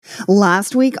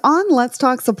Last week on Let's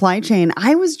Talk Supply Chain,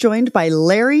 I was joined by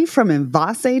Larry from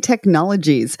Envase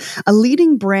Technologies, a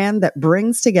leading brand that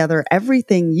brings together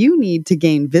everything you need to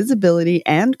gain visibility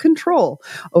and control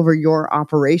over your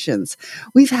operations.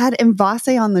 We've had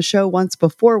Envase on the show once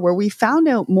before where we found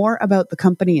out more about the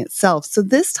company itself. So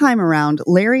this time around,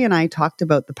 Larry and I talked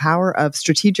about the power of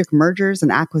strategic mergers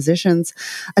and acquisitions,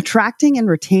 attracting and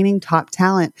retaining top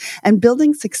talent, and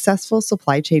building successful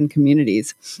supply chain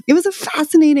communities. It was a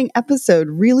fascinating episode,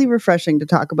 really refreshing to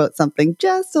talk about something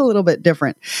just a little bit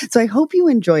different. So I hope you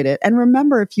enjoyed it. And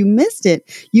remember, if you missed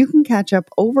it, you can catch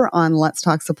up over on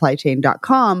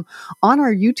letstalksupplychain.com, on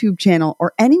our YouTube channel,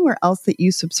 or anywhere else that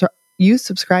you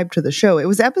subscribe to the show. It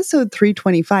was episode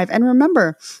 325. And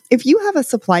remember, if you have a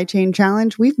supply chain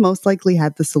challenge, we've most likely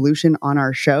had the solution on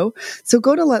our show. So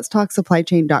go to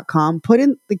letstalksupplychain.com, put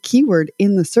in the keyword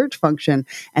in the search function,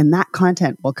 and that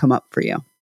content will come up for you.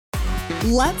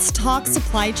 Let's Talk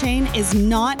Supply Chain is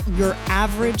not your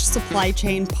average supply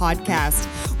chain podcast.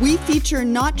 We feature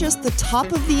not just the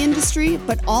top of the industry,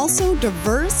 but also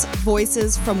diverse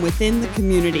voices from within the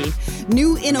community,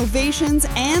 new innovations,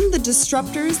 and the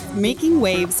disruptors making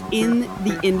waves in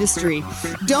the industry.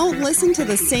 Don't listen to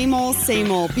the same old,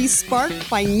 same old. Be sparked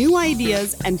by new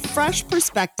ideas and fresh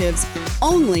perspectives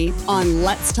only on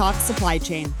Let's Talk Supply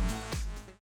Chain.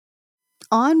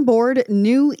 Onboard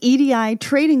new EDI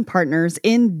trading partners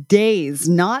in days,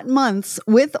 not months,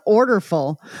 with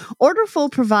Orderful. Orderful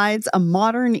provides a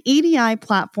modern EDI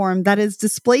platform that is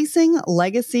displacing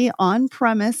legacy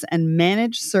on-premise and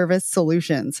managed service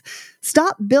solutions.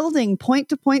 Stop building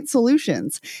point-to-point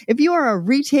solutions. If you are a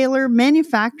retailer,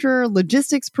 manufacturer,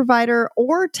 logistics provider,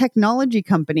 or technology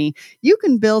company, you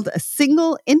can build a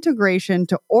single integration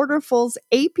to Orderful's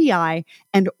API,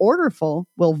 and Orderful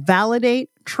will validate,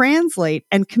 translate,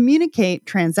 and communicate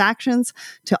transactions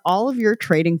to all of your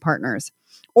trading partners.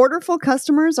 Orderful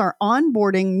customers are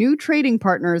onboarding new trading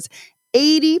partners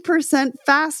 80%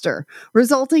 faster,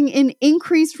 resulting in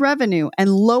increased revenue and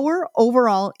lower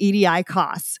overall EDI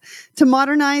costs. To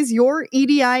modernize your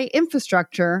EDI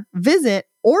infrastructure, visit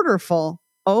Orderful,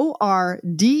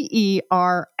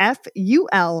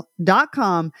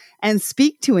 ORDERFUL.com, and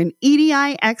speak to an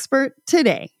EDI expert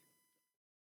today.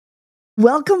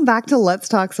 Welcome back to Let's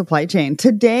Talk Supply Chain.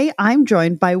 Today, I'm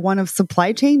joined by one of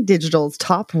Supply Chain Digital's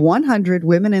top 100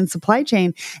 women in supply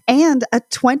chain and a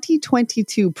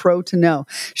 2022 Pro to Know.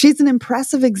 She's an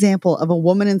impressive example of a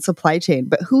woman in supply chain,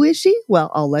 but who is she?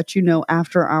 Well, I'll let you know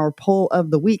after our poll of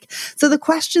the week. So the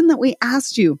question that we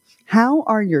asked you, how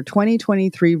are your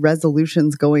 2023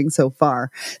 resolutions going so far?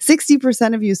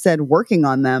 60% of you said working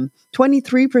on them,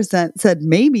 23% said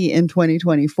maybe in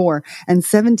 2024, and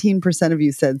 17% of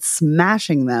you said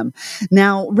smashing them.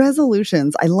 Now,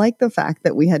 resolutions, I like the fact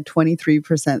that we had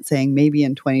 23% saying maybe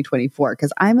in 2024,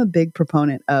 because I'm a big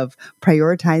proponent of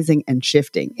prioritizing and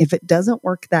shifting. If it doesn't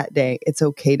work that day, it's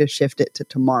okay to shift it to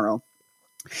tomorrow.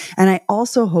 And I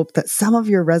also hope that some of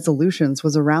your resolutions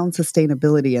was around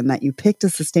sustainability and that you picked a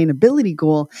sustainability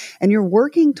goal and you're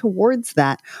working towards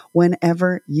that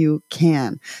whenever you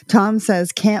can. Tom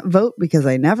says, can't vote because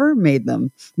I never made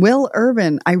them. Will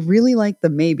Urban, I really like the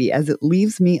maybe as it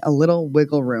leaves me a little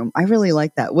wiggle room. I really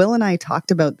like that. Will and I talked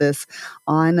about this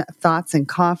on Thoughts and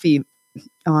Coffee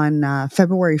on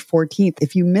February 14th.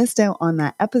 If you missed out on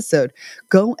that episode,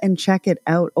 go and check it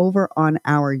out over on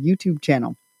our YouTube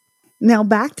channel. Now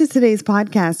back to today's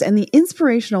podcast, and the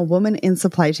inspirational woman in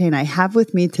supply chain I have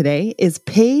with me today is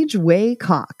Paige Way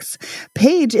Cox.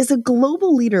 Paige is a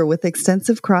global leader with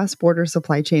extensive cross-border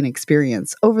supply chain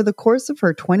experience. Over the course of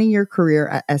her 20-year career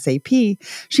at SAP,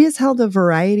 she has held a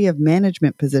variety of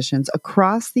management positions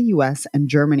across the US and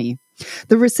Germany.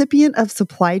 The recipient of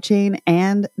Supply Chain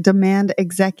and Demand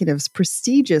Executive's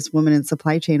prestigious Women in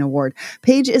Supply Chain Award,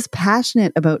 Paige is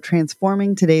passionate about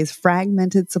transforming today's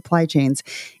fragmented supply chains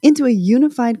into a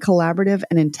unified, collaborative,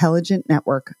 and intelligent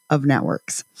network of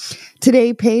networks.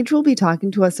 Today, Paige will be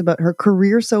talking to us about her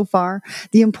career so far,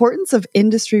 the importance of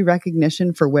industry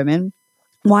recognition for women,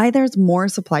 why there's more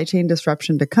supply chain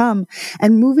disruption to come,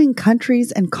 and moving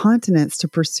countries and continents to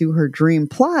pursue her dream.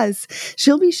 Plus,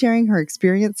 she'll be sharing her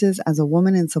experiences as a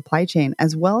woman in supply chain,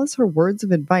 as well as her words of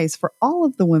advice for all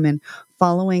of the women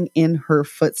following in her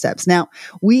footsteps. Now,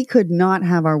 we could not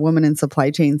have our Women in Supply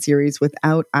Chain series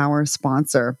without our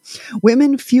sponsor.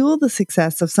 Women fuel the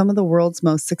success of some of the world's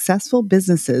most successful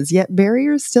businesses, yet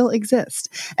barriers still exist.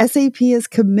 SAP is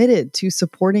committed to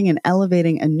supporting and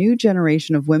elevating a new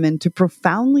generation of women to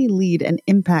profoundly lead and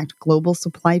impact global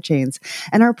supply chains,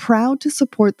 and are proud to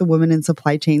support the Women in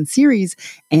Supply Chain series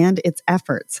and its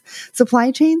efforts.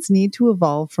 Supply chains need to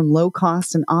evolve from low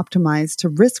cost and optimized to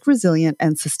risk resilient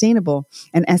and sustainable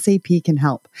and SAP can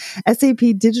help.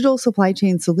 SAP Digital Supply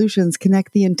Chain Solutions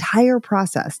connect the entire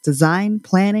process: design,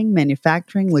 planning,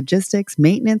 manufacturing, logistics,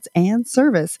 maintenance, and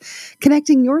service,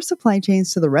 connecting your supply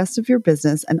chains to the rest of your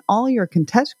business and all your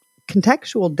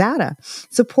contextual data,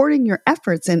 supporting your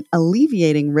efforts in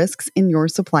alleviating risks in your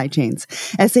supply chains.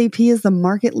 SAP is the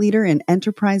market leader in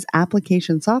enterprise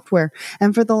application software,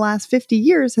 and for the last 50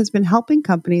 years has been helping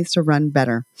companies to run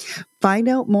better. Find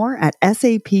out more at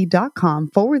sap.com/SCM.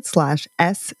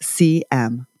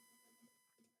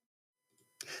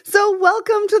 So,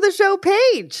 welcome to the show,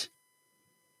 Paige.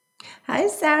 Hi,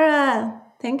 Sarah.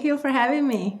 Thank you for having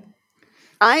me.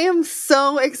 I am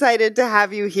so excited to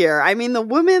have you here. I mean, the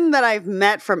women that I've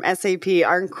met from SAP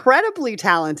are incredibly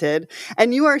talented,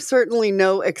 and you are certainly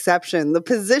no exception. The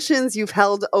positions you've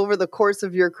held over the course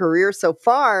of your career so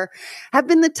far have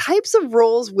been the types of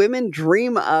roles women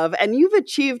dream of, and you've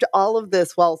achieved all of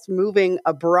this whilst moving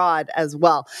abroad as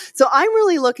well. So I'm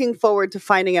really looking forward to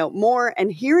finding out more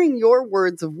and hearing your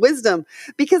words of wisdom,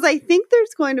 because I think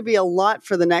there's going to be a lot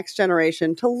for the next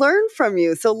generation to learn from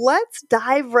you. So let's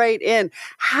dive right in.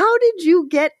 How did you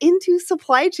get into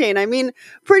supply chain? I mean,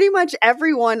 pretty much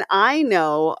everyone I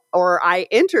know or I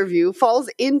interview falls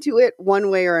into it one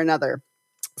way or another.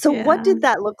 So what Yeah, did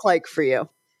that look like for you?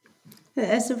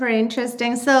 that's super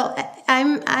interesting. So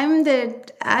I'm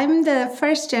the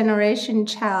first generation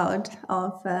child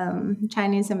of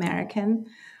Chinese American.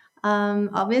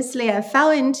 Obviously, I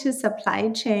fell into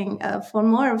supply chain for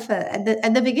more of a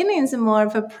at the beginning. It's more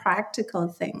of a practical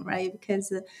thing, right?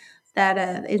 Because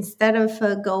that instead of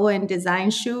go and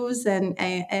design shoes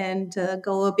and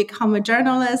go become a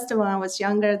journalist when I was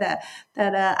younger, that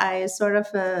I sort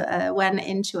of went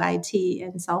into IT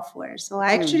and software. So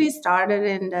I Mm, actually started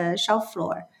in the shop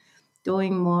floor,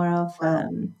 doing more of wow.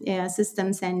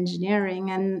 systems engineering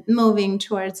and moving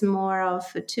towards more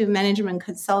of to management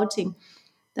consulting.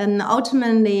 Then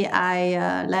ultimately,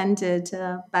 I landed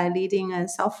by leading a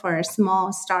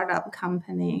small startup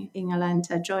company in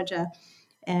Atlanta, Georgia,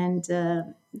 and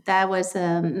that was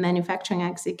a manufacturing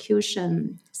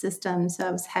execution system. So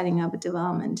I was heading up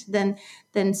development. Then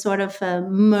sort of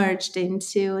merged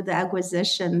into the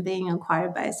acquisition, being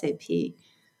acquired by SAP.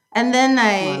 And then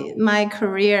Wow. my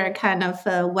career kind of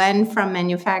went from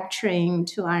manufacturing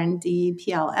to R&D,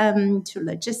 PLM to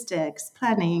logistics,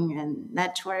 planning, and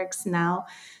networks now.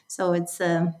 So it's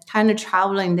kind of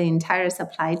traveling the entire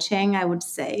supply chain, I would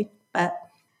say. But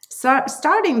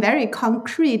starting very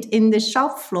concrete in the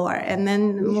shop floor and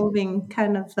then moving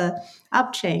kind of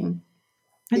up chain.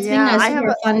 It's been Yeah, a I have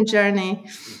super fun journey.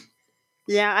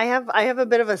 Yeah, I have a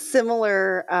bit of a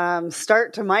similar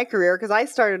start to my career, because I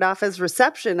started off as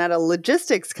reception at a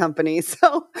logistics company.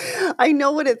 So I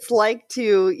know what it's like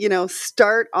to,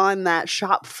 start on that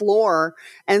shop floor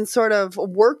and sort of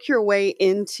work your way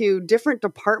into different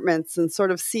departments and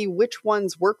sort of see which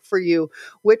ones work for you,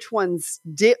 which ones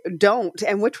don't,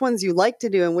 and which ones you like to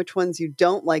do and which ones you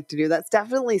don't like to do. That's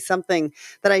definitely something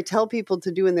that I tell people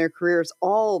to do in their careers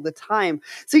all the time.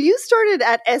 So you started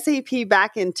at SAP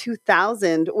back in 2000,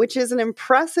 which is an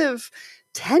impressive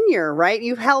tenure, right?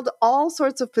 You've held all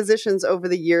sorts of positions over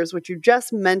the years, which you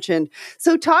just mentioned.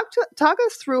 So talk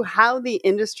us through how the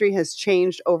industry has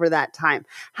changed over that time.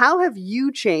 How have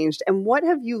you changed, and what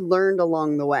have you learned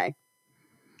along the way?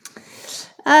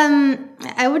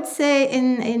 I would say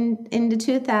in the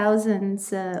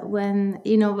 2000s, when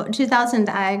 2000,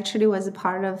 I actually was a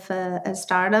part of a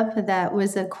startup that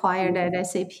was acquired at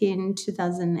SAP in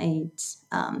 2008.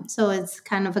 So it's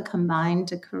kind of a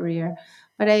combined career.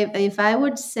 But if I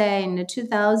would say in the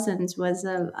 2000s was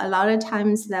a lot of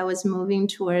times that was moving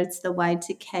towards the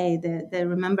Y2K. They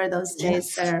remember those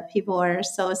days Yes. where people were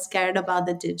so scared about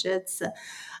the digits.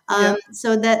 Yep.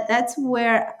 So that's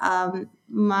where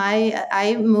my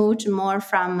I moved more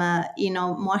from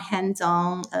more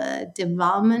hands-on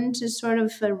development sort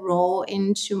of a role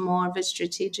into more of a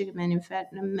strategic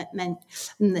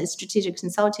strategic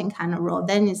consulting kind of role.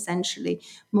 Then essentially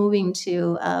moving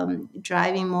to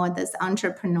driving more this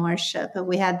entrepreneurship.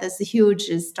 We had this huge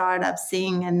startup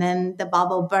scene, and then the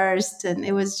bubble burst, and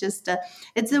it was just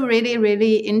it's a really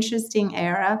really interesting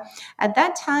era. At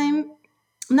that time,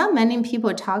 not many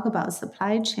people talk about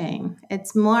supply chain.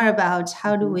 It's more about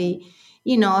how do Mhm. we,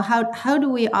 how do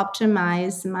we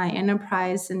optimize my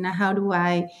enterprise, and how do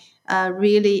I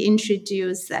really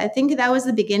introduce. I think that was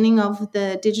the beginning of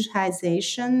the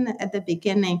digitization at the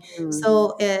beginning. Mm.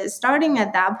 So starting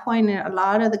at that point, a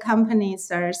lot of the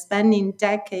companies are spending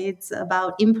decades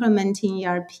about implementing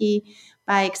ERP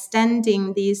by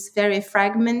extending these very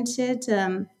fragmented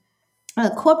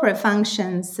corporate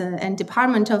functions and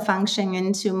departmental function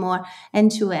into more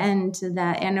end-to-end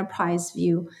that enterprise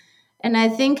view. And I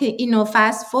think,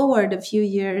 fast forward a few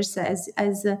years as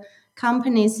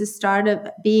companies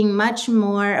started being much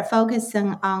more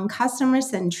focusing on customer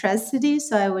centricity.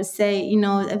 So I would say,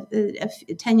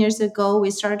 10 years ago,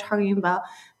 we started talking about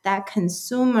that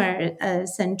consumer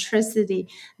centricity,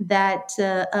 that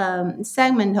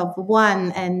segment of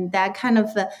one, and that kind of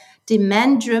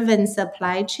demand driven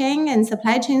supply chain. And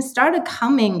supply chain started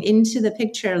coming into the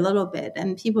picture a little bit,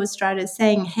 and people started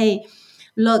saying, hey,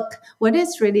 look, what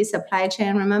is really supply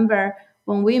chain? Remember,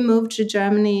 when we moved to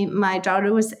Germany, my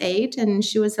daughter was 8 and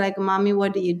she was like, Mommy,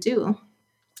 what do you do?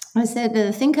 I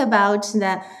said, think about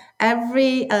that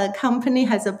every company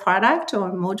has a product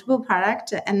or multiple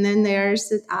product, and then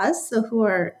there's us who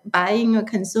are buying or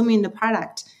consuming the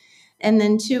product. And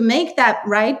then to make that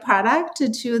right product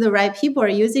to the right people are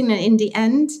using it in the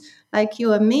end, like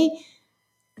you and me,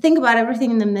 think about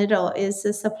everything in the middle is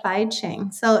the supply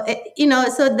chain. So,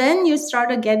 so then you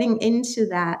started getting into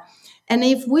that. And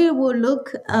if we will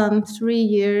look 3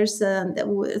 years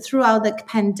throughout the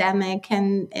pandemic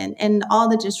and all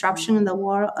the disruption in the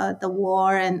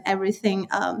war and everything,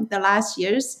 the last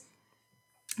years,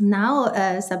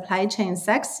 now supply chain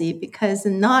sexy because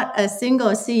not a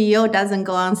single CEO doesn't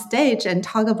go on stage and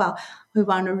talk about we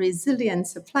want a resilient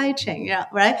supply chain, yeah,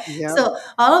 right? Yeah. So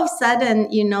all of a sudden,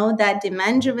 that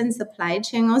demand-driven supply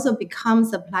chain also becomes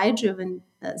supply-driven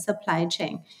supply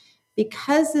chain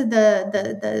because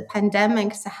the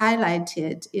pandemics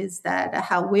highlighted is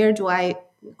that where do I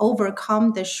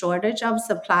overcome the shortage of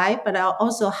supply, but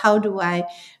also how do I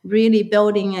really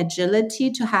building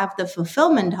agility to have the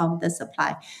fulfillment of the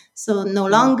supply. So no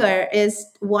longer is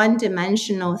one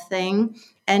dimensional thing.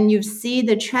 And you see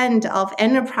the trend of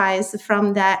enterprise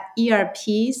from that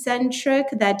ERP centric,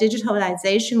 that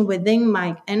digitalization within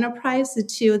my enterprise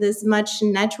to this much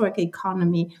network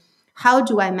economy. How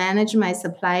do I manage my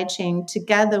supply chain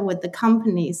together with the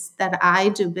companies that I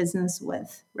do business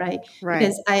with, right? Right.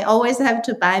 Because I always have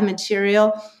to buy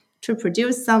material to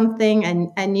produce something, and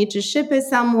I need to ship it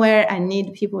somewhere. I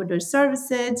need people to service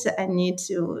it. I need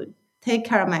to take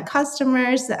care of my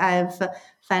customers. I have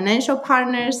financial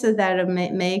partners that are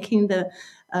making the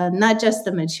not just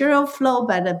the material flow,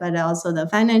 but also the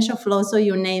financial flow. So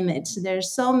you name it.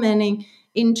 There's so many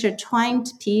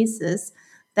intertwined pieces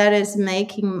that is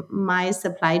making my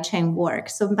supply chain work.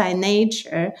 So by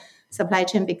nature, supply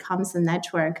chain becomes a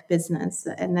network business,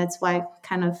 and that's why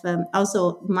kind of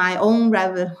also my own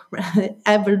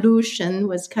evolution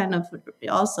was kind of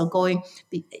also going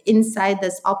inside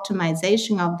this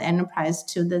optimization of the enterprise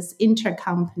to this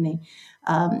intercompany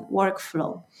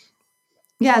workflow.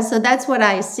 Yeah, so that's what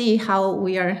I see how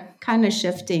we are kind of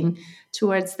shifting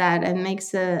towards that, and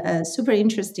makes a super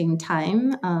interesting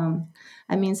time.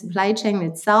 I mean, supply chain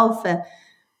itself,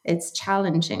 it's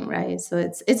challenging, right? So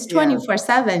it's Yeah.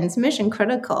 24/7. It's mission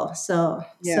critical.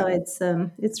 Yeah. So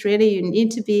it's really, you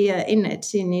need to be in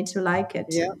it. You need to like it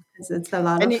Yeah. because it's a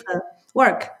lot And of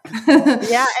work.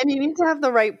 yeah, and you need to have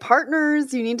the right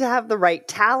partners, you need to have the right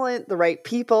talent, the right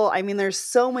people. I mean, there's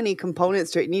so many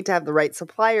components to it. You need to have the right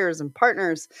suppliers and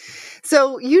partners.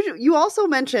 So you also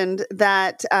mentioned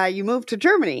that you moved to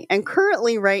Germany, and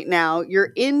currently, right now,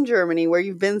 you're in Germany, where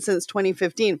you've been since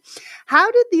 2015. How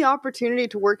did the opportunity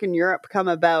to work in Europe come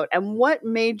about, and what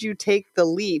made you take the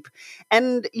leap?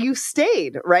 And you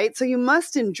stayed, right? So you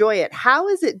must enjoy it. How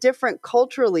is it different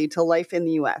culturally to life in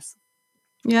the US?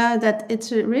 Yeah, that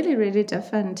it's really, really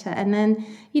different. And then,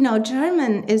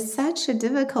 German is such a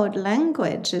difficult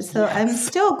language. So I'm Yes.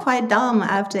 still quite dumb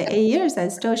after 8 years. I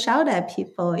still shout at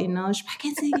people,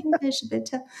 sprechen Sie Englisch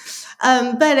bitte.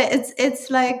 But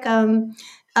it's like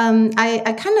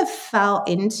I kind of fell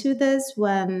into this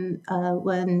when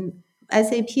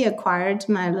SAP acquired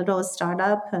my little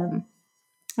startup. And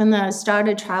then I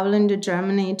started traveling to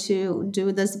Germany to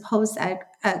do this post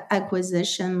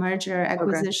acquisition, merger Okay.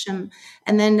 acquisition.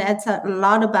 And then that's a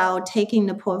lot about taking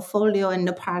the portfolio and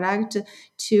the product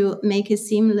to make it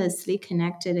seamlessly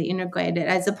connected, integrated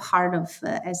as a part of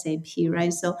SAP,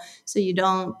 right? So you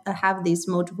don't have these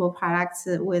multiple products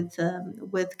with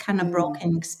kind of Mm.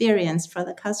 broken experience for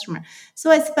the customer. So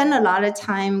I spent a lot of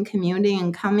time commuting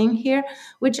and coming here,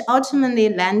 which ultimately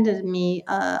landed me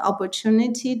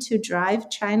opportunity to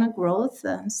drive China growth.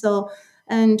 So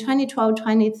in 2012,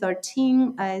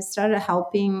 2013, I started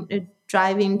helping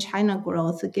driving China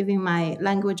growth, giving my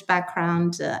language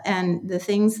background and the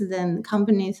things. Then the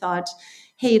company thought,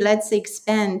 hey, let's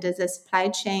expand the supply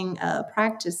chain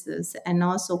practices and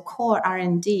also core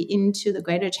R&D into the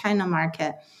greater China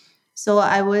market. So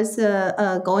I was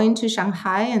going to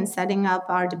Shanghai and setting up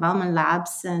our development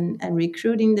labs and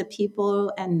recruiting the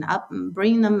people and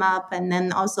bringing them up, and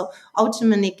then also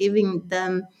ultimately giving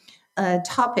them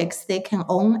topics they can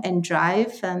own and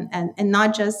drive, and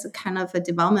not just kind of a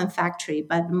development factory,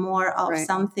 but more of Right.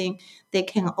 something they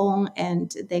can own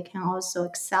and they can also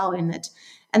excel in it.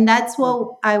 And that's Wow.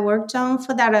 what I worked on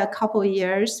for that a couple of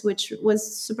years, which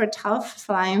was super tough,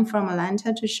 flying from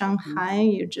Atlanta to Mhm. Shanghai.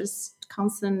 You just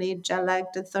constantly jet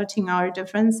lagged, the 13-hour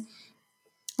difference.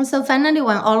 So finally,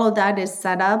 when all of that is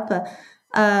set up,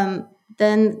 um,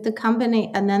 then the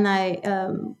company, and then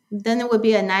then it would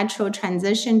be a natural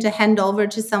transition to hand over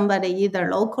to somebody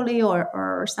either locally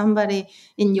or somebody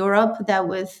in Europe that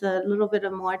with a little bit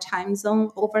of more time zone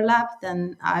overlap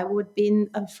than I would be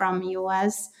from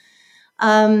US.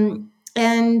 And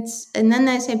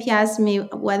then SAP asked me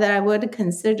whether I would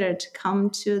consider to come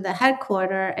to the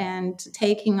headquarter and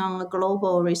taking on a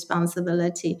global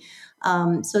responsibility,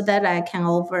 so that I can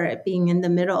over being in the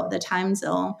middle of the time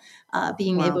zone,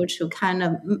 being Wow. able to kind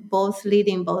of both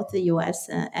leading both the US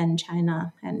and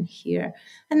China and here.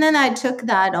 And then I took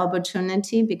that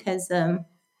opportunity because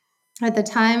at the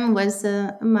time was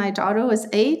my daughter was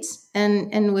 8,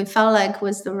 and we felt like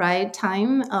was the right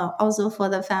time also for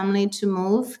the family to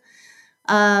move.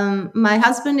 My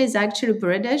husband is actually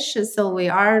British, so we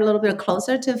are a little bit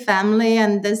closer to family,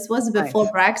 and this was before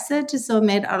Nice. Brexit, so it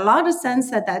made a lot of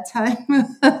sense at that time.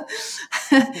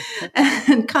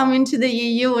 And coming to the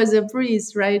EU was a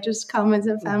breeze, right? Just come as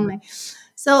a Mhm. family.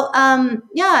 So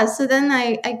yeah, so then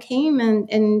I came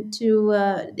into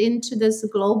this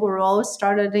global role,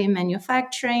 started in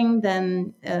manufacturing,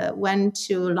 then went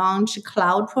to launch a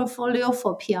cloud portfolio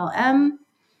for PLM.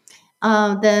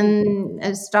 Then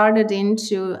I started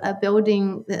into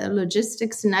building the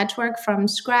logistics network from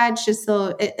scratch.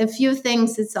 So a few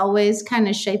things, it's always kind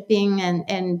of shaping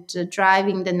and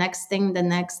driving the next thing, the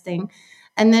next thing.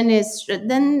 And then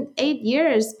 8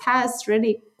 years passed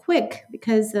really quick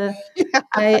because Yeah,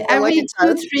 I like every it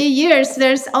two, does. 3 years,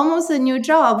 there's almost a new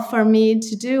job for me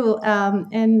to do.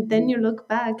 And then Mhm. you look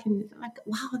back and you're like,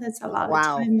 wow, that's a lot of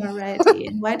Wow. time already.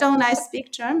 And why don't I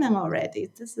speak German already?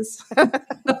 This is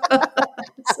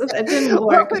so that didn't Well,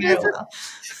 work very well.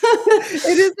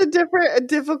 it is a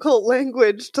difficult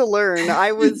language to learn.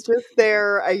 I was just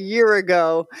there a year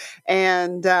ago,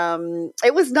 and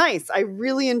it was nice. I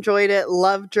really enjoyed it.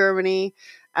 Loved Germany.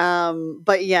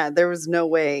 But yeah, there was no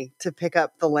way to pick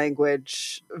up the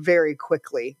language very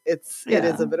quickly. It is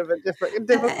Yeah. a bit of a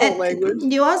difficult language.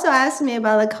 And you also asked me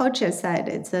about the culture side.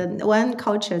 It's a one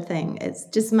culture thing. It's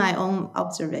just my own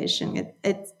observation.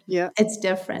 Yeah. It's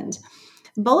different.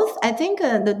 Both, I think,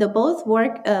 the both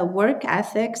work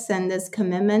ethics and this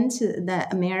commitment to the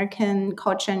American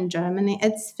culture in Germany,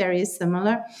 it's very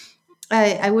similar.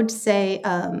 I would say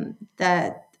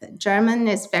that German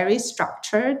is very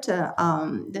structured. The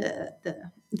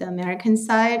American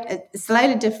side is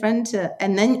slightly different,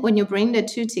 and then when you bring the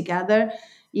two together,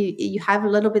 you have a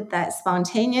little bit that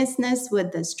spontaneousness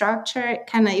with the structure.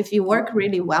 Kind of, if you work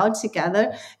really well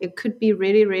together, it could be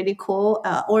really really cool,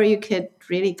 or you could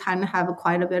really kind of have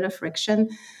quite a bit of friction.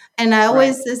 And I Right.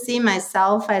 always see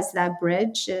myself as that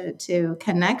bridge to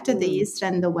connect the Mm. East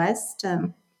and the West.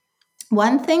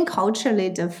 One thing culturally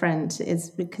different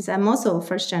is because I'm also a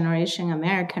first generation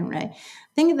American, right?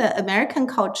 I think the American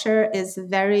culture is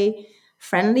very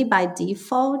friendly by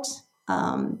default.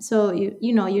 So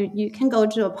you can go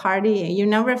to a party and you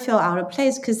never feel out of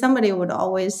place because somebody would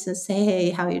always say, hey,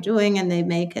 how you doing, and they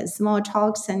make small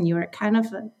talks and you're kind of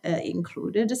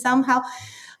included somehow.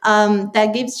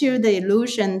 That gives you the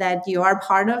illusion that you are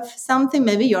part of something.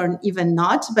 Maybe you're even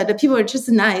not, but the people are just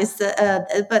nice.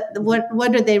 But Mhm.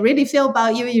 what do they really feel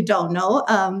about you? You don't know.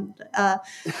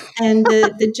 And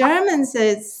the Germans,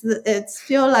 it's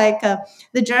feel like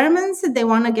the Germans, they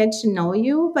want to get to know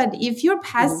you, but if you're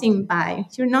Mhm. passing by,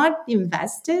 you're not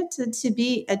invested to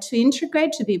be to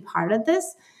integrate, to be part of this.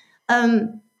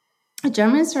 Um,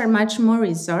 Germans are much more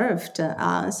reserved,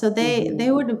 so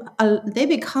Mhm. they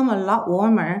become a lot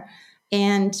warmer.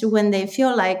 And when they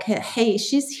feel like, hey,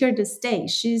 she's here to stay,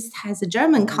 she has a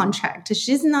German Mhm. contract,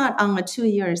 she's not on a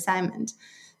 2-year assignment.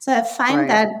 So I find Right.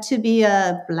 that to be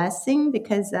a blessing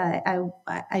because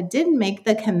I did make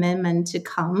the commitment to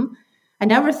come. I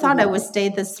never thought I Mhm. would stay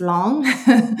this long,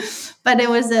 but it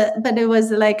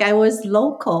was like I was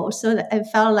local, so that I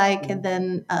felt like Mhm.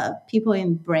 then people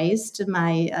embraced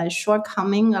my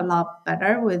shortcoming a lot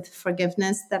better with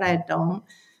forgiveness that I don't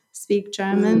speak Mm.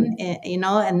 German,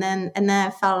 and then I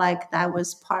felt like that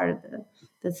was part of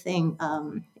the thing.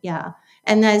 Yeah,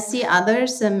 and I see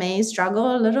others that may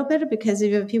struggle a little bit because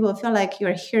if people feel like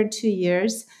you're here 2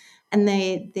 years and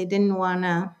they didn't want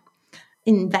to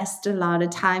invest a lot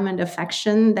of time and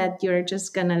affection that you're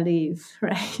just gonna leave,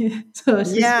 right? So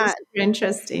it's just Yeah, super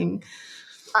interesting.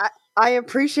 I I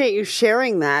appreciate you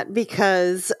sharing that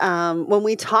because when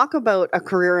we talk about a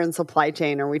career in supply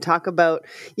chain, or we talk about,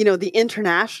 the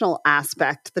international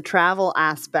aspect, the travel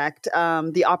aspect,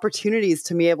 the opportunities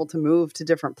to be able to move to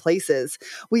different places,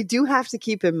 we do have to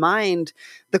keep in mind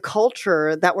the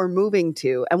culture that we're moving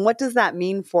to, and what does that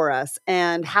mean for us,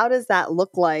 and how does that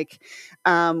look like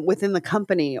within the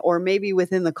company or maybe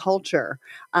within the culture,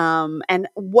 and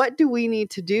what do we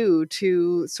need to do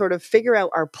to sort of figure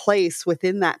out our place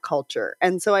within that culture.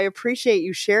 And so I appreciate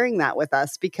you sharing that with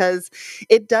us because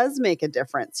it does make a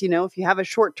difference, if you have a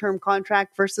short-term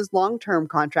contract versus long-term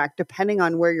contract, depending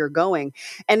on where you're going.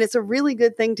 And it's a really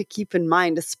good thing to keep in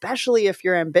mind, especially if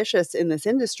you're ambitious in this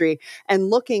industry and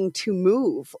looking to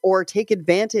move or take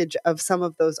advantage of some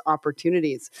of those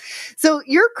opportunities. So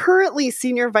you're currently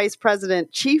Senior Vice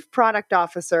President, Chief Product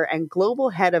Officer, and Global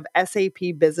Head of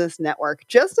SAP Business Network.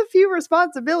 Just a few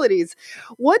responsibilities.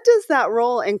 What does that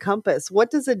role encompass?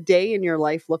 What does a day in your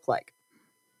life look like?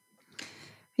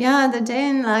 Yeah, the day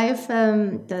in life,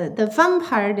 the fun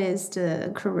part is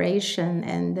the creation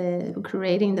and the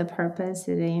creating the purpose,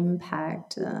 the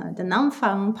impact. The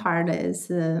non-fun part is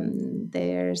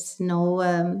there's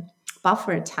no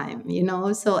buffer time,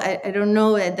 So I don't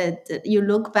know that you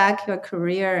look back your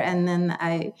career, and then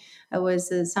I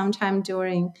was sometime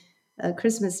during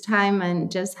Christmas time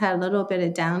and just had a little bit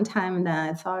of downtime. And then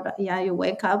I thought, yeah, you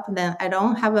wake up, then I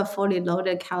don't have a fully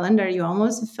loaded calendar. You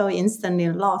almost feel instantly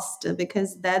lost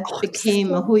because that became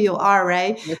who you are,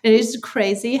 right? It is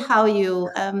crazy how you,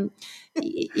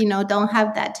 don't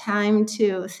have that time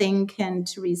to think and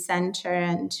to recenter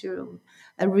and to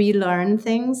relearn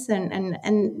things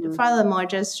and furthermore,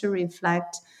 just to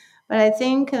reflect. But I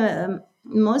think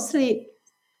mostly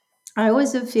I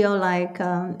also feel like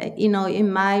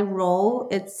in my role,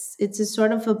 it's a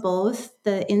sort of a both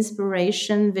the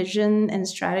inspiration, vision, and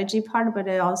strategy part, but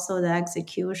also the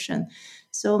execution.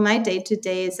 So my day to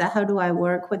day is how do I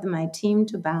work with my team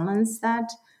to balance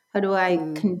that? How do I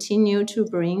continue to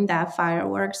bring that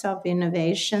fireworks of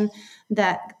innovation,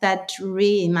 that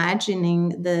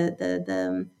reimagining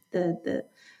the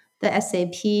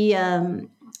SAP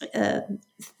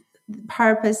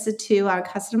purpose to our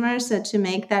customers to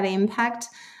make that impact,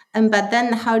 but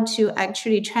then how to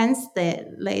actually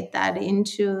translate that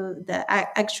into the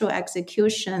actual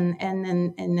execution, and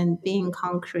then being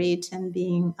concrete and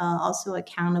being also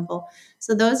accountable.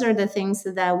 So those are the things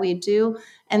that we do.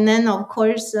 And then of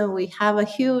course we have a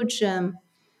huge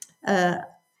uh,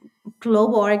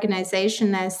 global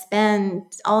organization that span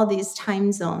all these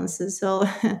time zones. So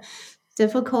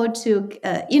difficult to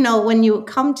when you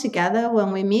come together,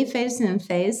 when we meet face to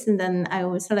face, and then I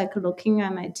was like looking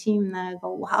at my team and I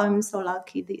go, wow, I'm so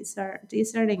lucky. These are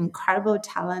the incredible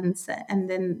talents, and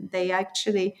then they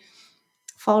actually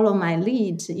follow my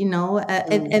lead, and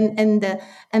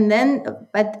then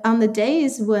but on the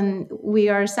days when we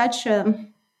are such a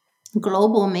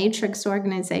global matrix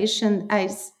organization,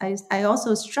 I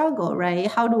also struggle,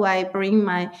 right? How do I bring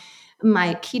my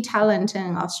key talent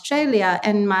in Australia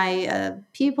and my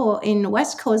people in the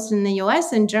West Coast in the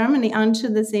US and Germany onto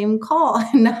the same call?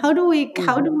 And how do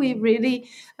we really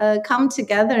come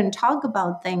together and talk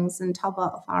about things and talk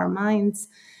about our minds?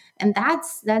 And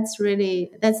that's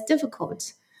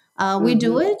difficult. We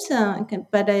do it,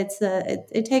 but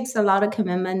it takes a lot of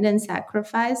commitment and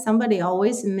sacrifice. Somebody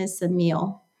always miss a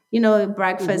meal,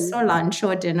 breakfast or lunch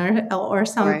or dinner, or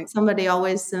Right. somebody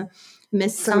always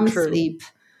miss So some true. sleep.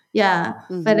 Yeah,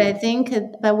 but I think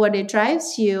that what it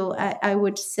drives you, I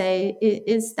would say,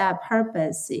 is that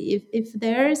purpose. If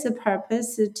there is a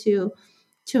purpose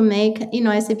to make,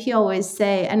 SAP always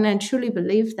say, and I truly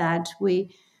believe that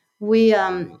we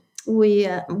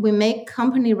we make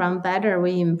company run better.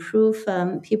 We improve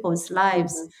people's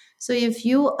lives. So if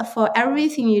you, for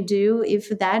everything you do, if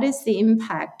that is the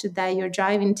impact that you're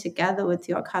driving together with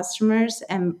your customers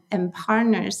and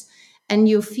partners, and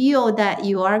you feel that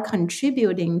you are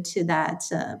contributing to that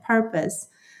purpose,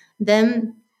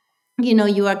 then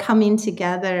you are coming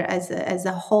together as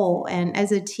a whole and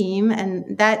as a team,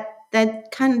 and that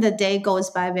kind of the day goes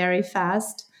by very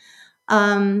fast.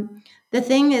 The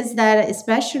thing is that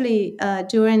especially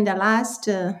during the last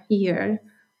year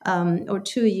or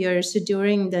 2 years,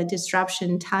 during the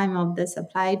disruption time of the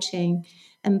supply chain,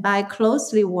 and by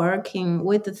closely working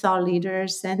with the thought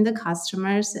leaders and the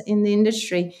customers in the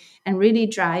industry, and really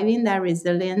driving that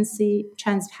resiliency,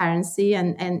 transparency,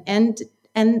 and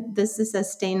this is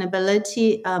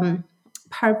sustainability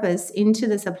purpose into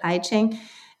the supply chain,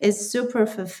 is super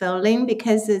fulfilling,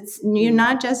 because you're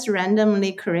not just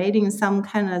randomly creating some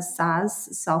kind of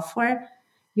SaaS software.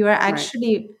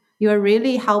 You're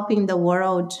really helping the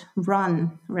world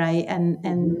run, right?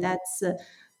 And that's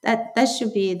that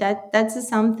should be that's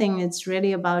something. It's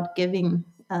really about giving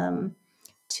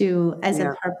to as a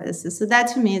Yeah. purpose. So that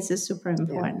to me is super Yeah.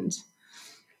 important.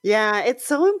 Yeah, it's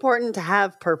so important to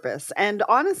have purpose. And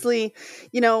honestly,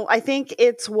 I think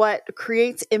it's what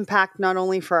creates impact not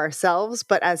only for ourselves,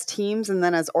 but as teams and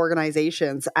then as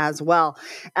organizations as well.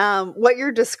 What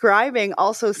you're describing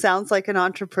also sounds like an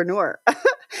entrepreneur.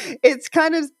 It's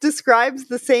kind of describes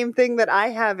the same thing that I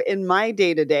have in my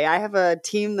day to day. I have a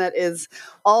team that is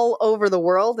all over the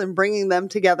world, and bringing them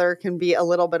together can be a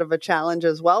little bit of a challenge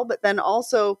as well. But then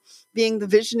also being the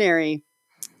visionary,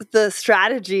 the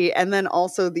strategy, and then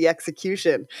also the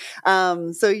execution.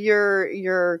 So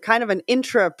you're kind of an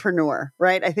intrapreneur,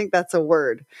 right? I think that's a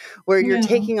word where you're Yeah.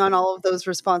 taking on all of those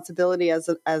responsibility as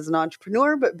an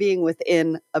entrepreneur, but being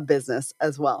within a business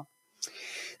as well.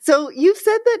 So you've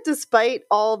said that despite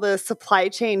all the supply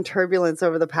chain turbulence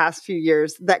over the past few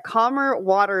years, that calmer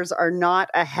waters are not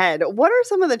ahead. What are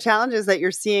some of the challenges that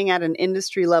you're seeing at an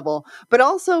industry level, but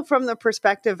also from the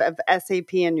perspective of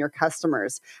SAP and your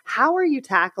customers? How are you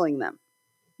tackling them?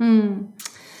 Hmm.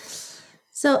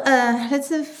 So let's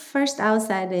first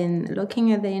outside in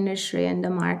looking at the industry and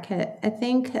the market. I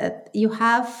think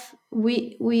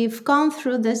we've gone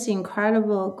through this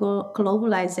incredible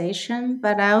globalization,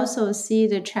 but I also see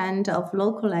the trend of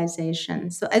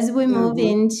localization. So as we move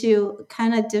Mhm. into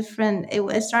kind of different, it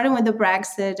was starting with the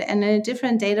Brexit and a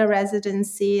different data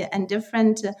residency and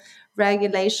different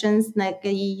regulations. Like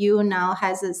the EU now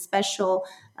has a special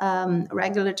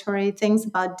regulatory things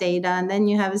about data, and then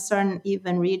you have certain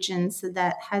even regions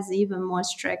that has even more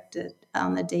strict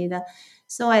on the data.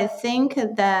 So I think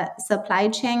that supply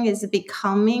chain is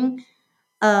becoming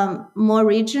more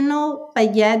regional,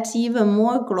 but yet even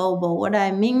more global. What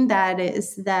I mean that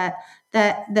is that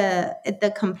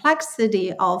the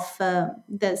complexity of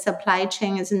the supply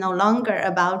chain is no longer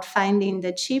about finding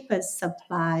the cheapest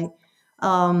supply,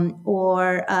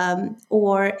 or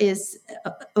is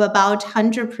about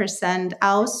 100%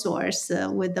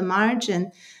 outsource with the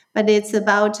margin, but it's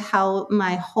about how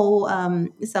my whole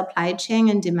supply chain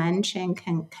and demand chain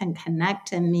can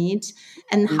connect and meet,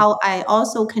 and Mm. how I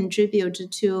also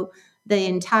contribute to the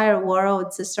entire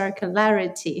world's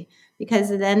circularity. Because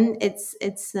then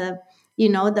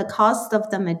the cost of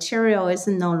the material is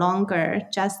no longer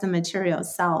just the material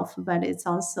itself, but it's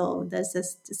also the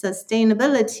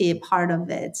sustainability part of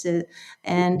it.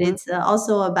 And Mhm. it's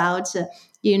also about,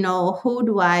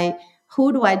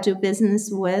 who do I do business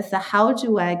with? How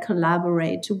do I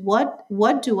collaborate?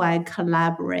 What do I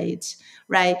collaborate,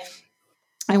 right?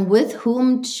 And with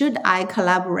whom should I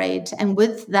collaborate? And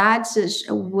with that,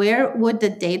 where would the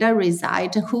data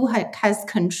reside? Who has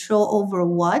control over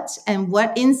what? And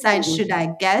what insights Mhm. should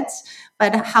I get?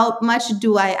 But how much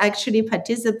do I actually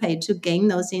participate to gain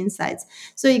those insights?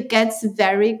 So it gets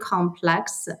very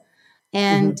complex, Mhm.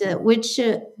 and which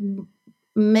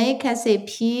make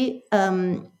SAP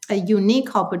a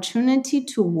unique opportunity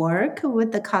to work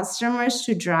with the customers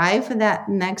to drive that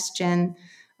next gen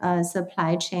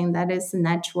supply chain that is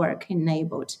network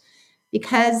enabled.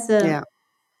 Because Yeah.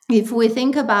 if we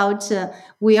think about,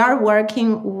 we are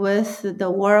working with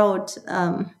the world,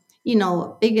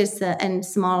 biggest and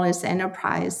smallest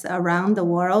enterprise around the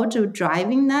world,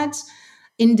 driving that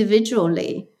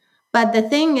individually. But the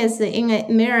thing is, in a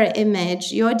mirror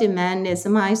image, your demand is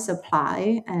my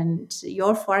supply, and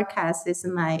your forecast is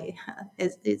my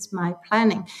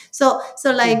planning. So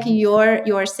like Mhm.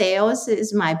 your sales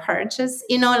is my purchase.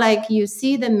 Like you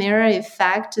see the mirror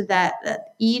effect that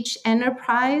each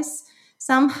enterprise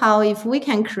somehow, if we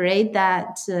can create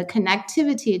that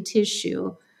connectivity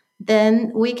tissue,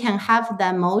 then we can have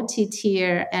that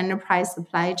multi-tier enterprise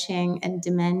supply chain and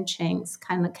demand chains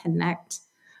kind of connect,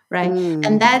 right?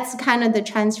 And Mm. that's kind of the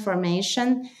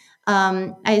transformation.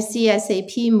 I see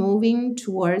SAP moving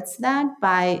towards that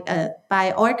by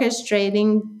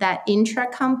orchestrating that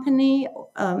intra-company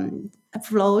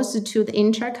flows to the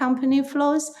intercompany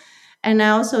flows. And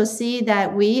I also see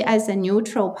that we, as a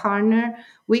neutral partner,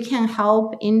 we can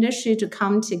help industry to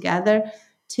come together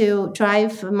to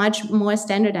drive much more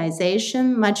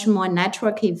standardization, much more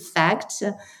network effect.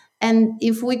 And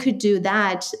if we could do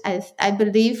that, I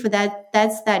believe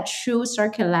that true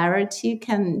circularity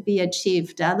can be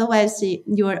achieved. Otherwise,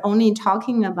 you're only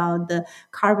talking about the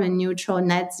carbon neutral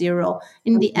net zero.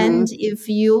 In the end, Mhm. if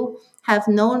you have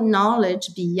no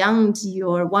knowledge beyond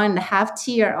your 1.5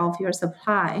 tier of your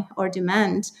supply or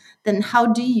demand, then how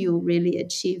do you really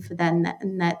achieve that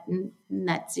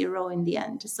net zero in the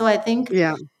end? So I think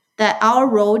Yeah. that our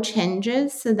role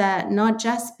changes, so that not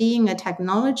just being a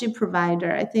technology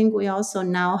provider, I think we also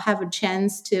now have a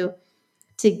chance to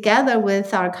together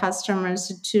with our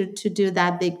customers to do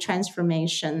that big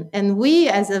transformation. And we,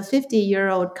 as a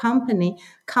 50-year-old company,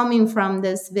 coming from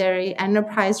this very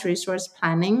enterprise resource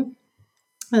planning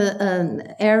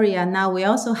area, now we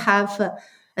also have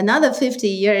another 50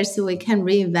 years so we can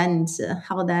reinvent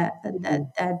how that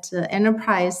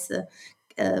enterprise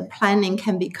planning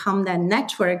can become that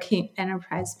networking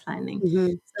enterprise planning.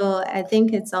 Mhm. So I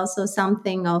think it's also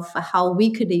something of how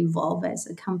we could evolve as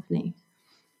a company.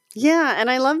 Yeah, and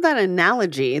I love that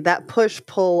analogy. That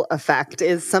push-pull effect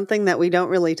is something that we don't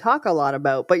really talk a lot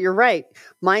about, but you're right.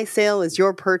 My sale is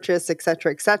your purchase, et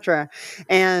cetera, et cetera.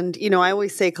 And, I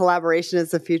always say collaboration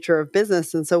is the future of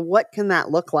business. And so what can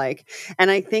that look like? And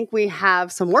I think we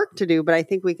have some work to do, but I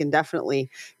think we can definitely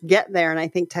get there. And I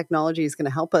think technology is going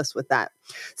to help us with that.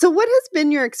 So what has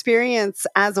been your experience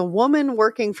as a woman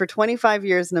working for 25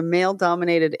 years in a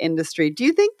male-dominated industry? Do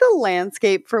you think the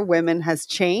landscape for women has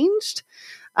changed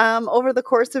over the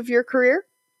course of your career?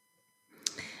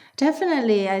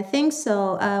 Definitely, I think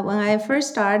so. When I first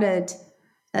started,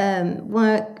 when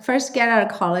I first get out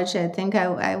of college, I think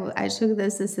I took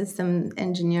this system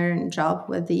engineering job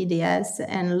with the EDS,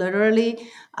 and literally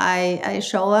I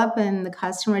show up in the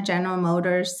customer General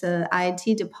Motors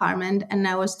IT department, and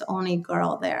I was the only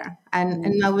girl there,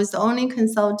 and I was the only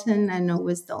consultant, and I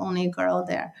was the only girl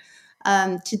there.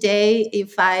 Today,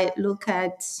 if I look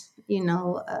at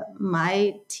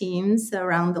my teams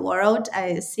around the world,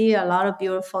 I see a lot of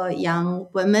beautiful young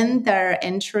women that are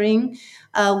entering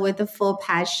with the full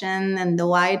passion and the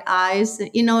wide eyes.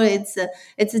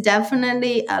 It's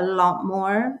definitely a lot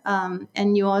more.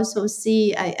 And you also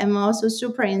see, I am also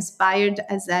super inspired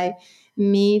as I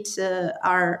meet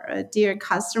our dear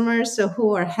customers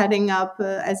who are heading up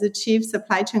as a chief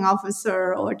supply chain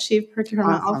officer or chief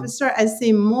procurement Awesome. officer. I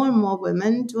see more and more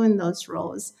women doing those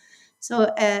roles.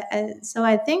 So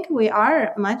I think we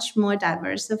are much more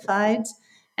diversified,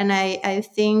 and I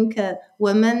think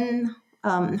women,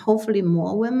 hopefully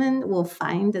more women, will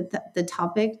find the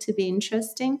topic to be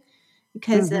interesting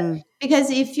because. Mhm.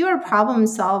 Because if you're a problem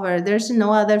solver, there's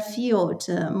no other field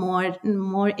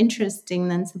more interesting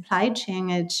than supply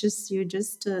chain. It's just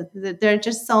there are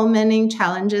just so many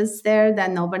challenges there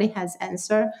that nobody has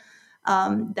answer.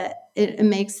 That it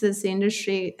makes this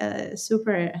industry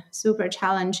super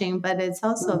challenging, but it's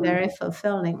also Mhm. very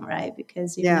fulfilling, right?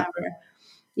 Because Yeah.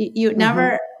 you Mhm.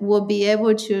 never will be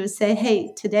able to say,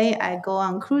 hey, today I go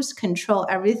on cruise control,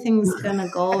 everything's gonna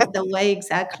go the way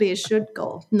exactly it should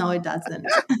go. No, it doesn't.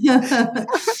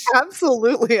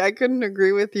 Absolutely. I couldn't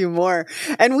agree with you more.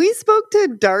 And we spoke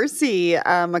to Darcy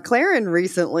McLaren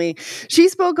recently. She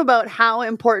spoke about how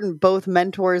important both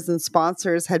mentors and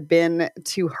sponsors had been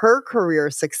to her career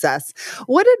success.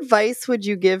 What advice would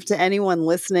you give to anyone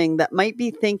listening that might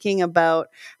be thinking about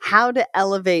how to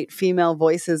elevate female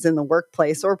voices in the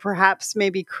workplace or perhaps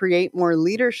maybe create more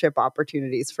leadership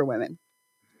opportunities for women?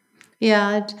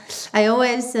 Yeah, I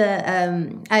always,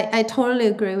 I totally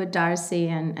agree with Darcy,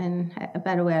 and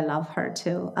by the way, I love her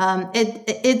too.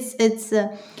 It's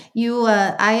you.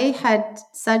 I had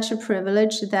such a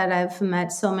privilege that I've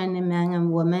met so many men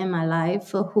and women in my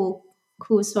life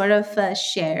who sort of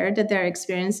shared their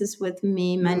experiences with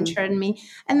me, Mm, mentored me,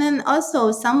 and then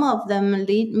also some of them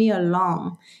lead me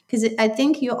along because I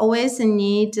think you always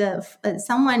need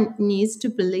someone needs to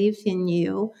believe in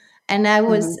you. And I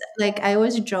was mhm, like, I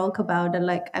always joke about it,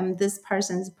 like I'm this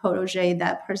person's protege,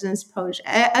 that person's protege.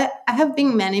 I have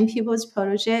been many people's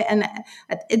protege, and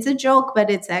it's a joke, but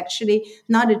it's actually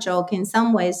not a joke in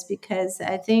some ways because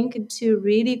I think to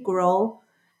really grow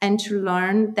and to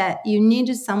learn that you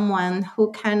need someone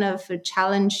who kind of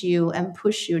challenge you and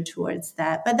push you towards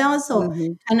that, but then also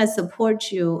mhm, kind of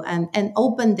support you and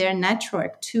open their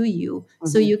network to you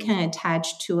so mhm, you can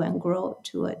attach to and grow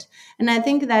to it. And I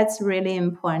think that's really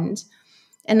important.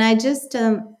 And I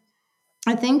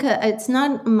think it's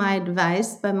not my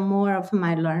advice, but more of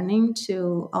my learning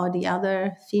to all the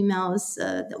other females,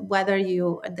 whether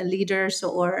you are the leaders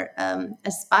or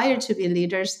aspire to be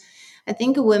leaders. I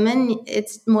think women,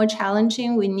 it's more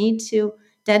challenging. We need to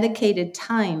dedicated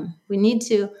time. We need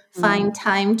to mhm, find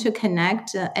time to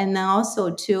connect and then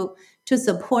also to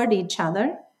support each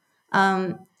other.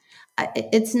 Um,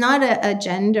 it's not a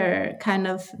gender kind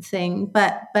of thing,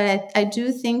 but I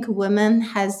do think women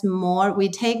has more. We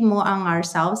take more on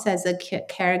ourselves as a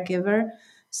caregiver.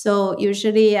 So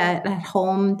usually at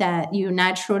home, that you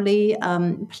naturally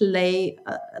play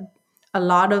a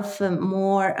lot of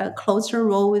more closer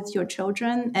role with your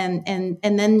children, and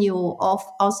then you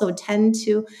also tend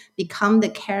to become the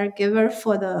caregiver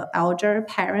for the elder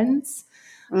parents.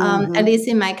 At Mm-hmm. least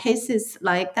in my case, it's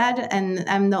like that, and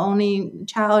I'm the only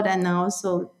child, and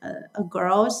also a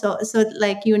girl. So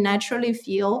like you naturally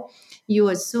feel, you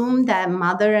assume that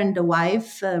mother and the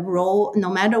wife role, no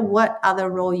matter what other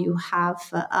role you have,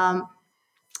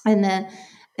 and then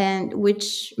and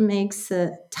which makes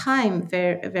time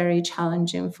very very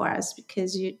challenging for us,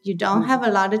 because you don't have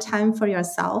a lot of time for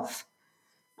yourself,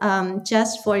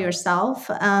 just for yourself,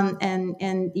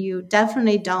 and you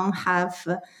definitely don't have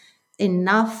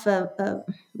enough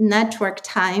network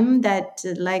time that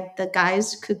like the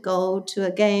guys could go to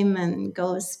a game and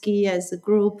go ski as a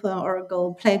group, or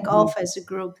go play Mm-hmm. golf as a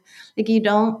group. Like you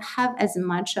don't have as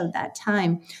much of that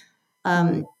time.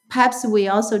 Mm-hmm. Perhaps we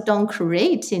also don't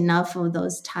create enough of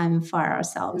those time for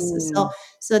ourselves. Mm-hmm.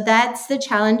 So that's the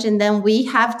challenge, and then we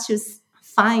have to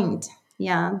find,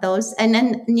 yeah, those, and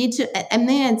then need to. I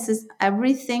mean, it's just,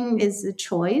 everything is a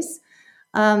choice.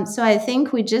 So I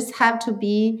think we just have to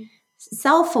be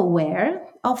self-aware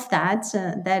of that.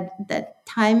 That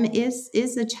time is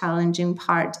a challenging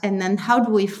part, and then how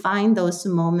do we find those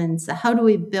moments? How do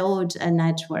we build a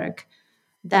network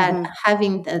that Mm-hmm.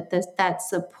 having that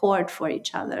support for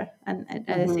each other? And I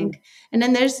Mm-hmm. think, and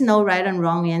then there's no right and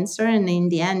wrong answer, and in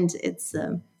the end, it's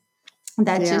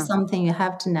that's Yeah. just something you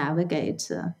have to navigate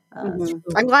I'm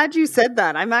through. glad you said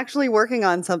that. I'm actually working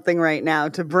on something right now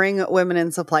to bring women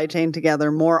in supply chain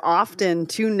together more often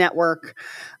to network,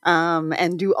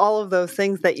 and do all of those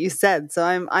things that you said. So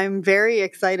I'm very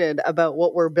excited about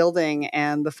what we're building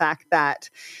and the fact that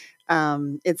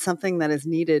it's something that is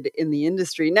needed in the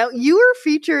industry. Now, you were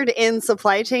featured in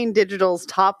Supply Chain Digital's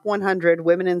Top 100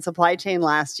 Women in Supply Chain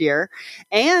last year,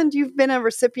 and you've been a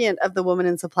recipient of the Women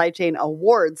in Supply Chain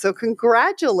Award. So,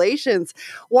 congratulations.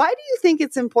 Why do you think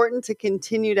it's important to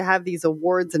continue to have these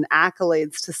awards and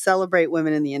accolades to celebrate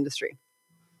women in the industry?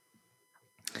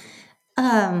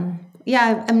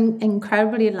 Yeah, I'm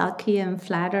incredibly lucky and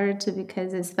flattered,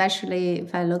 because especially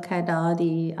if I look at all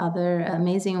the other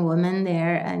amazing women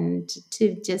there, and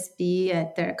to just be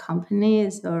at their company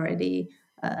is already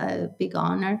a big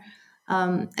honor.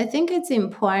 I think it's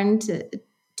important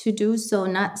to do so,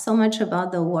 not so much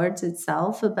about the awards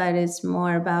itself, but it's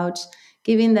more about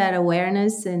giving that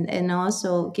awareness, and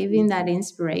also giving that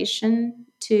inspiration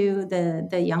to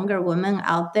the younger women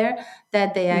out there,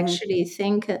 that they Mm-hmm. actually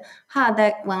think,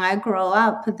 that when I grow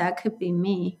up, that could be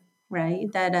me, right?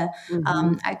 That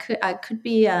Mm-hmm. I could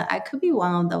be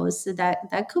one of those.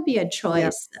 That could be a Yeah.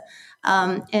 choice,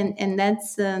 and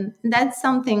that's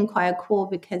something quite cool,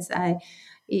 because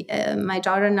my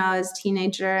daughter now is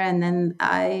teenager, and then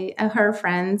her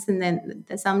friends, and then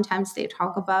sometimes they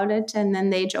talk about it, and then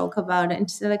they joke about it. And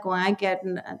she's like, when I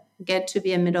get to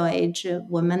be a middle-aged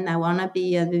woman, I want to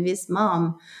be a Vivi's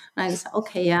mom. And I said,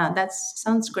 okay, yeah, that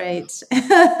sounds great.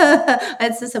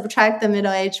 Let's just subtract the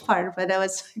middle-aged part, but I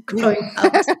was growing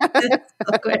up. It's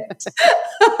so great.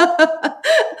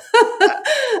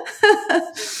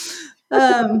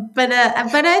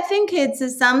 But I think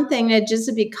it's something that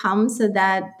just becomes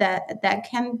that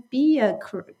can be a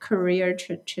career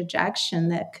trajectory,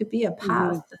 that could be a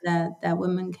path Mm-hmm. that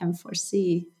women can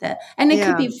foresee, that, and it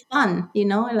could Yeah. be fun,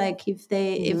 like if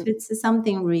Mm-hmm. it's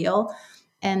something real,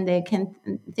 and they can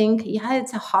think, yeah,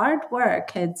 it's a hard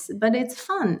work, but it's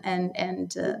fun, and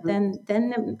Mm-hmm.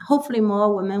 then hopefully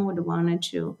more women would want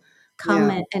to come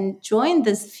Yeah. and join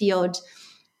this field,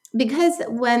 because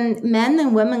when men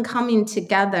and women coming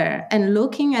together and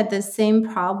looking at the same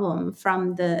problem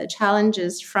from the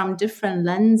challenges from different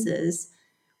lenses,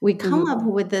 we come Mm-hmm. up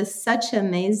with such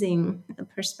amazing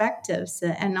perspectives,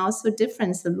 and also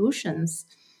different solutions,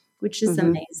 which is Mm-hmm.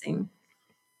 amazing.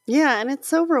 Yeah, and it's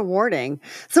so rewarding.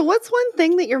 So, what's one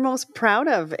thing that you're most proud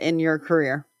of in your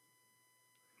career?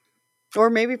 Or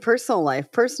maybe personal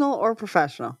life, personal or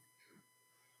professional?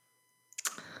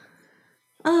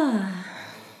 Ah,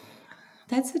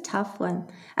 that's a tough one.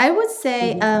 I would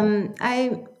say Mhm.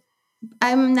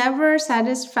 I'm never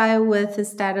satisfied with the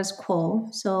status quo.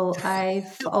 So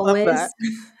I've Love that. always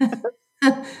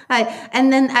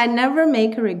and then I never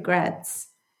make regrets.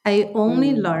 I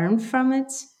only Mm, learn from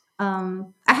it.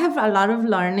 I have a lot of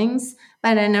learnings,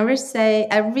 but I never say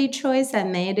every choice I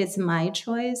made is my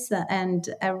choice, and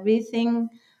everything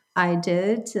I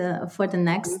did for the mhm,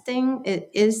 next thing it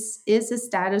is a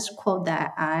status quo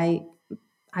that I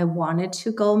wanted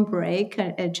to go and break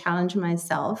and challenge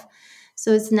myself.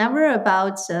 So it's never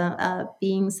about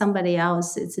being somebody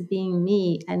else. It's being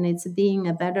me, and it's being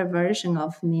a better version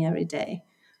of me every day.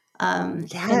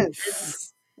 And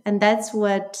yes. that's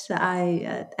what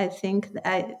I think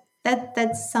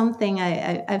that's something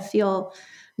I feel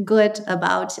good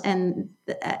about, and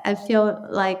I feel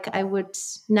like I would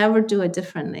never do it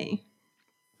differently.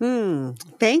 Hmm.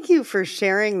 Thank you for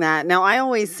sharing that. Now, I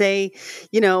always say,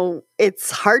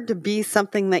 it's hard to be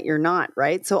something that you're not,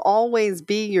 right? So always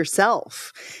be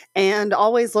yourself and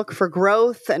always look for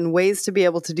growth and ways to be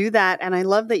able to do that. And I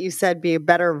love that you said be a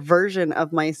better version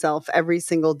of myself every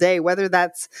single day, whether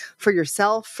that's for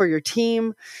yourself, for your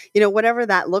team, whatever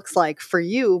that looks like for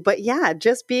you. But yeah,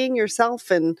 just being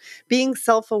yourself and being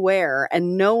self aware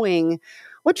and knowing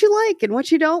what you like and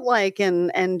what you don't like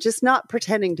and just not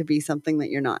pretending to be something that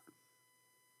you're not.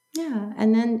 Yeah,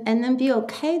 and then be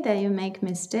okay that you make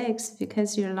mistakes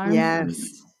because you learn from it.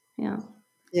 Yes. Yeah.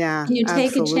 Yeah, And you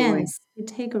take a absolutely. chance, you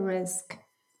take a risk.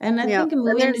 And I Yeah. think And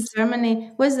moving to there's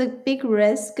Germany was a big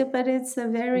risk, but it's a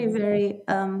very, Mhm. very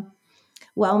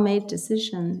well-made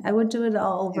decision. I would do it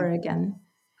all Yeah. over again.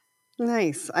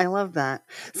 Nice. I love that.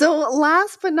 So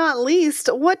last but not least,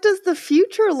 what does the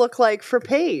future look like for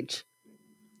Paige?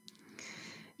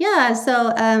 Yeah,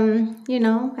 so I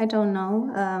don't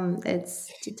know.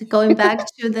 It's going back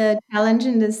to the challenge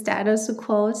in the status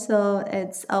quo. So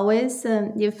it's always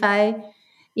if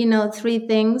three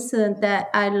things that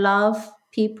I love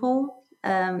people.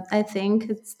 I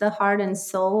think it's the heart and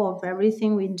soul of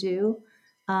everything we do.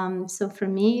 So for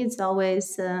me, it's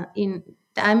always in.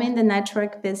 I'm in the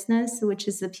network business, which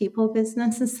is the people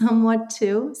business somewhat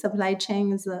too. Supply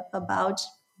chain is about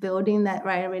building that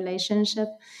right relationship,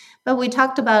 but we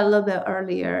talked about a little bit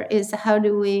earlier is how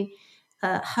do we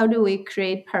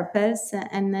create purpose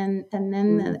and then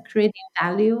Mm. creating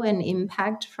value and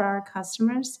impact for our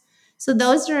customers. So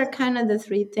those are kind of the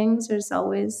three things. There's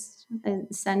always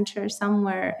a center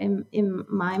somewhere in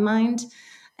my mind.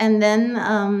 And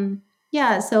then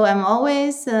yeah, so I'm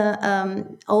always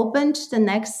open to the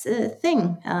next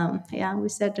thing. Yeah, we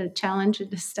said to challenge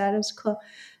the status quo,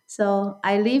 so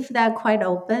I leave that quite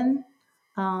open.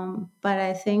 But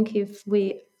I think if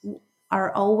we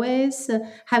are always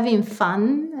having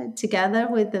fun together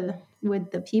with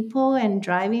the people and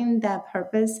driving that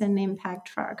purpose and impact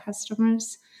for our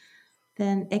customers,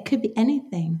 then it could be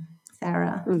anything,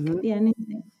 Sarah. It could Mhm. be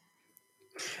anything.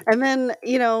 And then,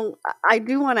 I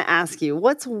do want to ask you,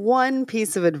 what's one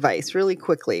piece of advice, really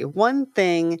quickly, one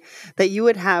thing that you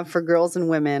would have for girls and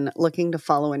women looking to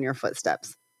follow in your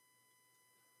footsteps?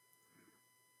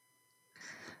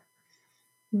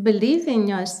 Believe in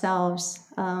yourselves.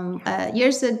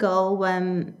 Years ago,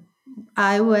 when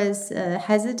I was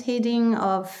hesitating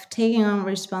of taking on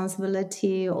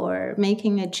responsibility or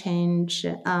making a change,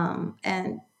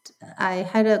 and I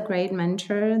had a great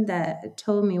mentor that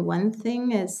told me one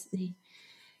thing is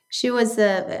she was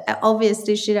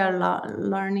obviously she had a lot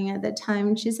learning at the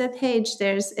time. She said, Paige,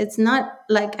 it's not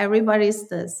like everybody's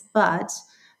this, but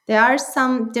there are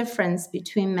some difference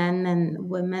between men and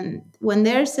women. When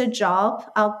there's a job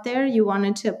out there you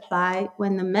wanted to apply,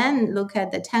 when the men look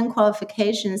at the 10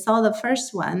 qualifications, saw the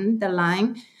first one, the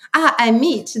line, I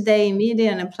meet, they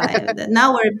immediately apply.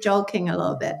 Now we're joking a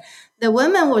little bit. The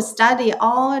women will study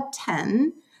all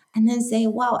 10 and then say,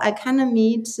 wow, I kind of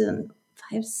meet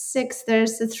 5, 6.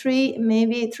 There's a 3,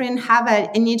 maybe 3.5.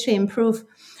 I need to improve.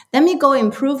 Let me go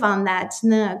improve on that,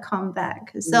 and then I come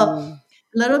back. So a Mm.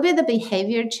 little bit of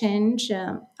behavior change.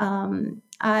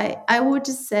 I would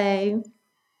say,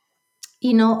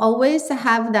 always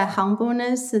have that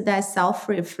humbleness, that self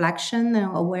reflection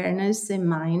and awareness in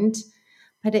mind.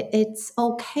 But it's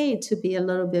okay to be a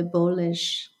little bit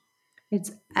bullish.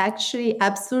 It's actually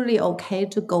absolutely okay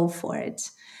to go for it,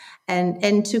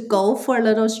 and to go for a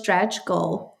little stretch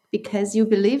goal because you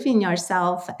believe in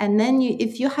yourself. And then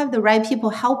if you have the right people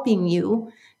helping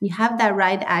you, you have that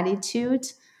right attitude,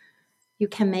 you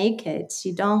can make it.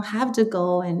 You don't have to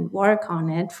go and work on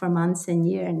it for months and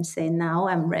years and say, now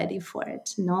I'm ready for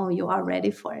it. No, you are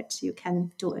ready for it. You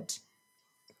can do it.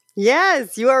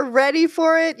 Yes, you are ready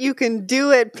for it. You can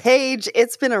do it, Paige.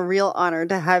 It's been a real honor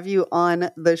to have you on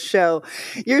the show.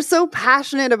 You're so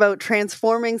passionate about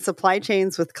transforming supply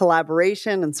chains with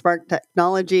collaboration and smart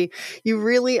technology. You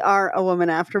really are a woman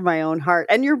after my own heart.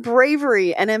 And your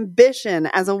bravery and ambition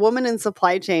as a woman in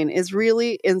supply chain is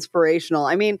really inspirational.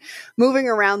 I mean, moving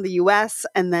around the US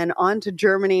and then on to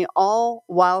Germany, all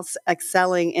whilst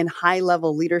excelling in high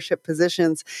level leadership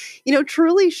positions,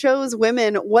 truly shows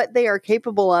women what they are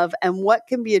capable of and what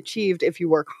can be achieved if you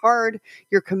work hard,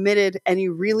 you're committed, and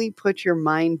you really put your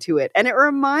mind to it. And it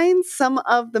reminds some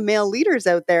of the male leaders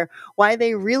out there why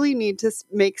they really need to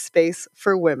make space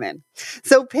for women.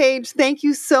 So, Paige, thank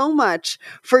you so much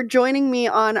for joining me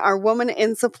on our Woman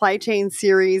in Supply Chain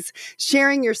series,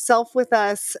 sharing yourself with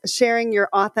us, sharing your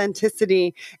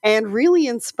authenticity, and really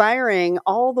inspiring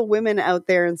all the women out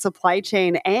there in supply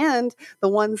chain and the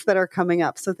ones that are coming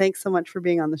up. So thanks so much for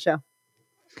being on the show.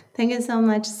 Thank you so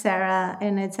much, Sarah.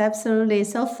 And it's absolutely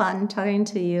so fun talking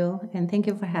to you. And thank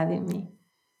you for having me.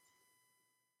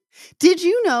 Did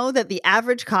you know that the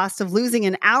average cost of losing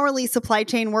an hourly supply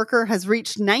chain worker has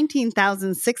reached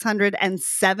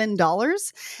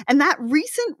 $19,607? And that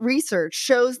recent research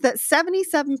shows that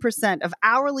 77% of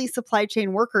hourly supply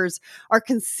chain workers are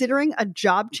considering a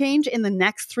job change in the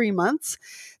next 3 months.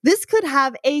 This could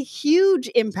have a huge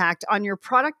impact on your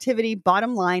productivity,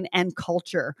 bottom line, and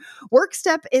culture.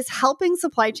 WorkStep is helping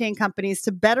supply chain companies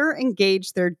to better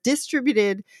engage their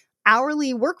distributed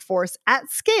hourly workforce at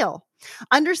scale.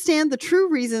 Understand the true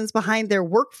reasons behind their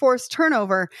workforce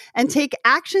turnover and take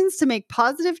actions to make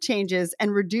positive changes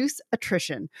and reduce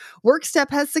attrition.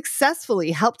 WorkStep has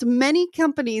successfully helped many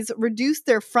companies reduce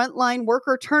their frontline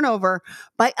worker turnover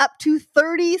by up to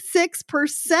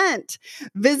 36%.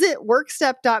 Visit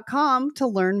workstep.com to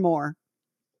learn more.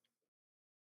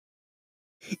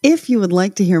 If you would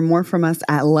like to hear more from us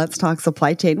at Let's Talk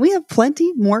Supply Chain, we have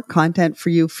plenty more content for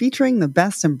you featuring the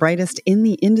best and brightest in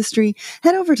the industry.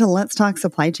 Head over to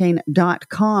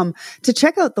letstalksupplychain.com to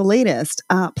check out the latest.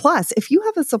 Plus, if you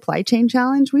have a supply chain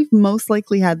challenge, we've most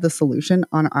likely had the solution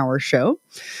on our show.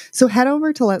 So head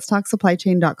over to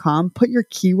letstalksupplychain.com, put your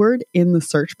keyword in the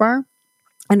search bar,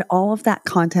 and all of that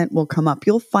content will come up.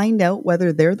 You'll find out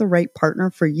whether they're the right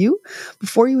partner for you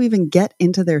before you even get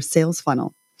into their sales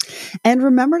funnel. And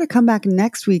remember to come back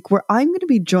next week where I'm going to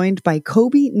be joined by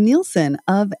Kobe Nielsen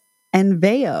of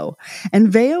Enveo.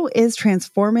 Enveo is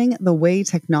transforming the way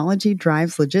technology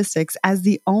drives logistics as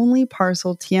the only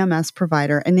parcel TMS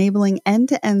provider enabling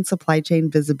end-to-end supply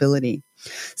chain visibility.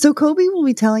 So Kobe will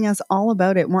be telling us all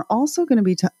about it. And we're also going to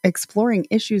be exploring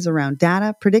issues around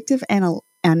data, predictive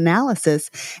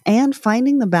analysis, and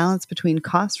finding the balance between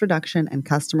cost reduction and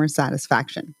customer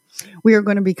satisfaction. We are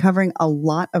going to be covering a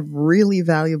lot of really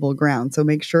valuable ground, so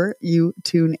make sure you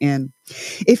tune in.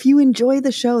 If you enjoy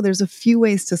the show, there's a few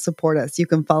ways to support us. You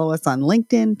can follow us on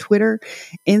LinkedIn, Twitter,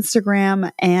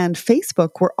 Instagram, and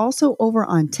Facebook. We're also over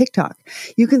on TikTok.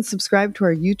 You can subscribe to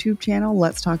our YouTube channel,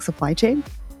 Let's Talk Supply Chain.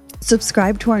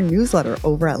 Subscribe to our newsletter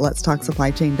over at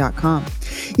letstalksupplychain.com.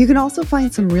 You can also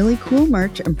find some really cool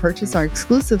merch and purchase our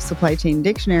exclusive supply chain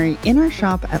dictionary in our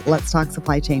shop at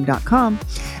letstalksupplychain.com.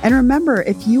 And remember,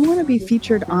 if you want to be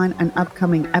featured on an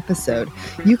upcoming episode,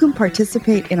 you can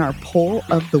participate in our poll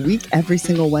of the week every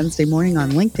single Wednesday morning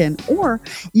on LinkedIn, or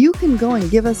you can go and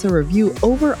give us a review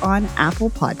over on Apple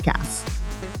Podcasts.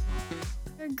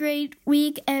 Great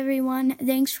week, everyone.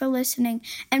 Thanks for listening.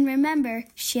 And remember,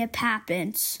 ship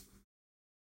happens.